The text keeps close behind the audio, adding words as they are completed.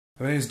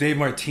My name is Dave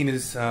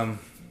Martinez. I'm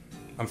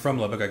from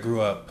Lubbock. I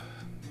grew up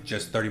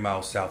just 30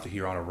 miles south of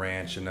here on a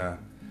ranch, and I've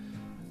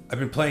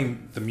been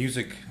playing the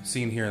music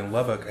scene here in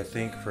Lubbock, I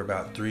think, for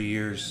about 3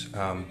 years.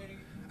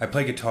 I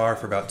played guitar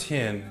for about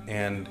 10,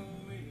 and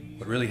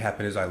what really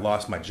happened is I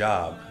lost my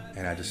job,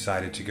 and I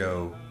decided to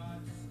go,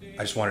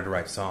 I just wanted to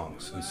write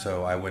songs. And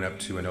so I went up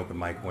to an open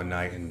mic one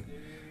night, and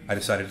I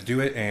decided to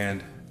do it,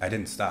 and I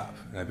didn't stop.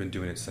 And I've been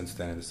doing it since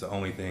then, and it's the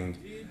only thing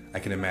I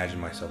can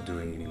imagine myself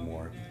doing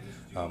anymore.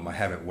 I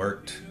haven't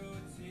worked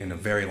in a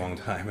very long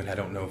time, and I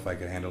don't know if I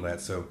could handle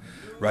that. So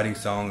writing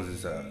songs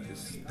is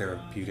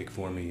therapeutic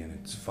for me, and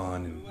it's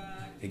fun, and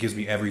it gives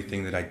me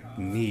everything that I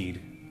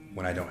need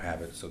when I don't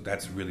have it. So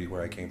that's really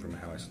where I came from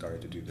and how I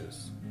started to do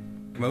this.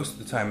 Most of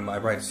the time I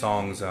write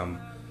songs,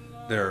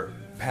 they're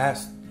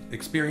past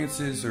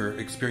experiences or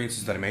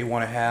experiences that I may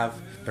want to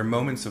have. They're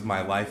moments of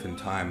my life and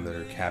time that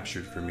are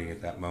captured for me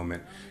at that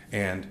moment.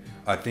 And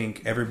I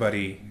think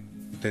everybody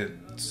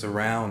that's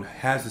around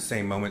has the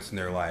same moments in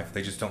their life.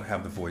 They just don't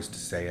have the voice to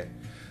say it.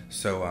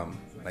 So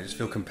I just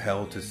feel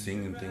compelled to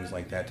sing and things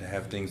like that, to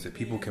have things that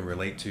people can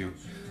relate to.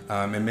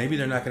 And maybe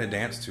they're not going to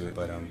dance to it,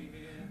 but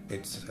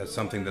it's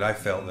something that I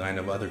felt that I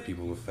know other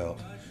people have felt.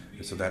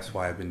 And so that's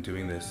why I've been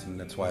doing this, and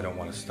that's why I don't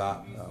want to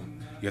stop.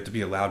 You have to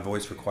be a loud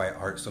voice for quiet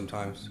heart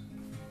sometimes.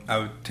 I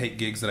would take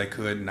gigs that I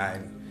could, and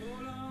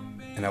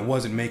I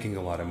wasn't making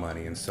a lot of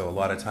money. And so a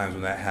lot of times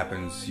when that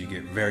happens, you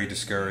get very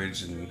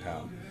discouraged, and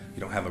you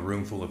don't have a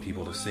room full of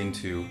people to sing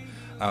to.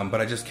 But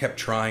I just kept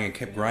trying and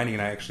kept grinding,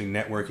 and I actually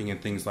networking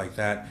and things like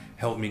that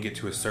helped me get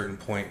to a certain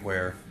point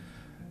where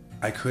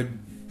I could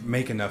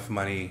make enough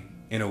money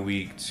in a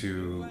week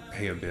to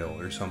pay a bill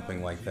or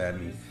something like that.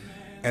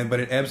 But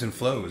it ebbs and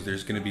flows.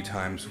 There's going to be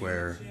times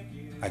where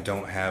I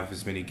don't have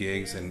as many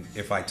gigs, and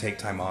if I take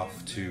time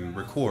off to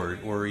record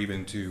or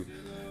even to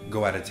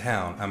go out of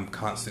town, I'm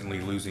constantly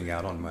losing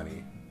out on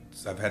money.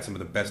 So I've had some of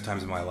the best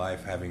times of my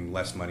life having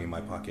less money in my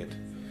pocket.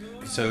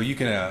 So you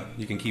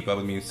can keep up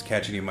with me,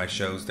 catch any of my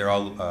shows. They're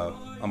all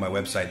on my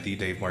website,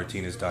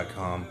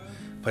 thedavemartinez.com.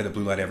 Play the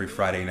Blue Light every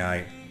Friday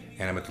night,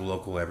 and I'm at the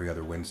local every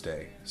other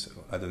Wednesday. So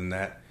other than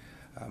that,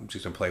 I'm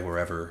just gonna play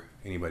wherever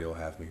anybody will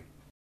have me.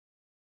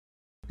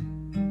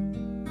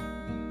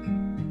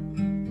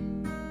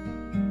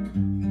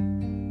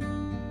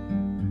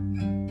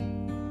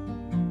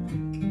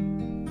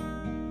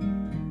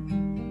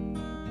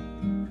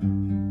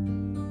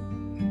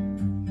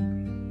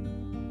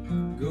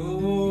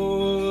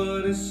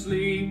 Go to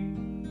sleep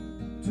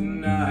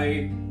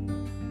tonight.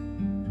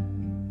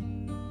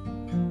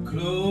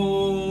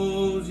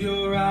 Close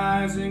your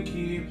eyes and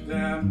keep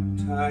them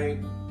tight.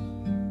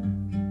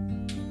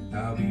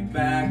 I'll be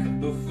back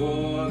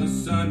before the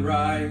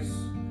sunrise,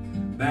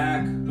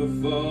 back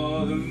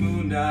before the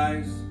moon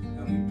dies.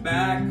 I'll be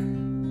back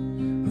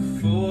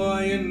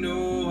before you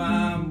know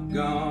I'm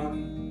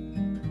gone.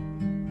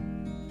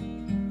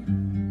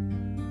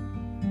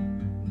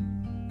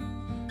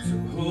 So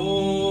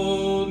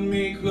hold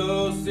me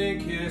close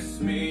and kiss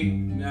me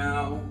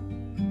now.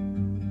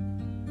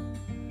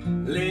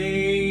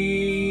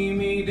 Lay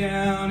me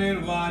down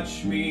and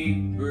watch me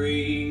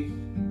breathe.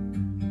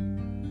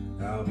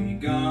 I'll be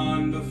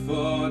gone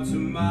before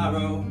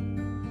tomorrow.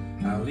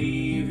 I'll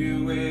leave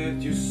you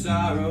with your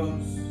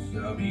sorrows.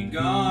 I'll be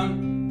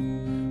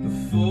gone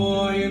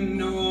before you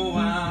know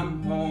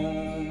I'm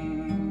home.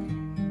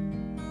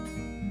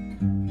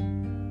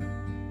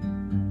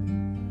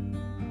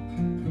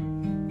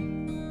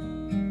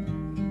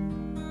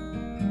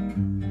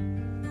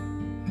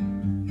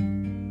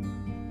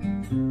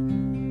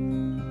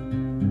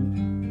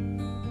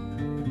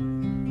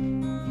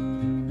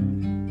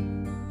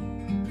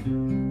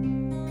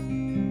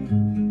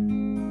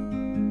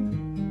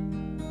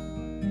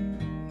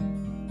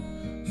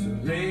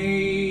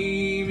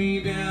 Lay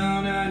me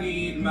down, I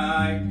need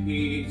my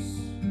peace.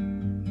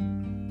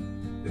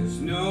 There's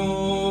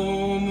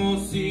no more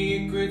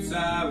secrets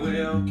I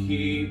will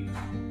keep.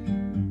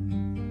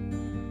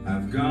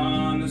 I've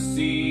gone to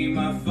see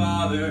my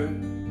father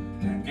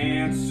and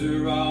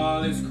answer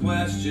all his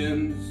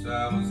questions.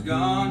 I was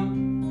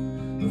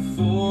gone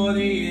before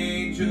the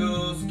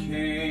angels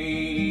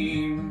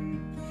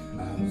came.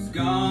 I was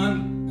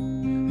gone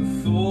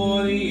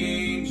before the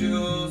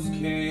angels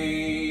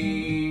came.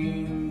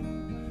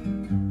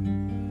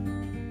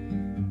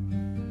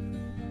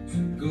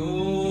 Go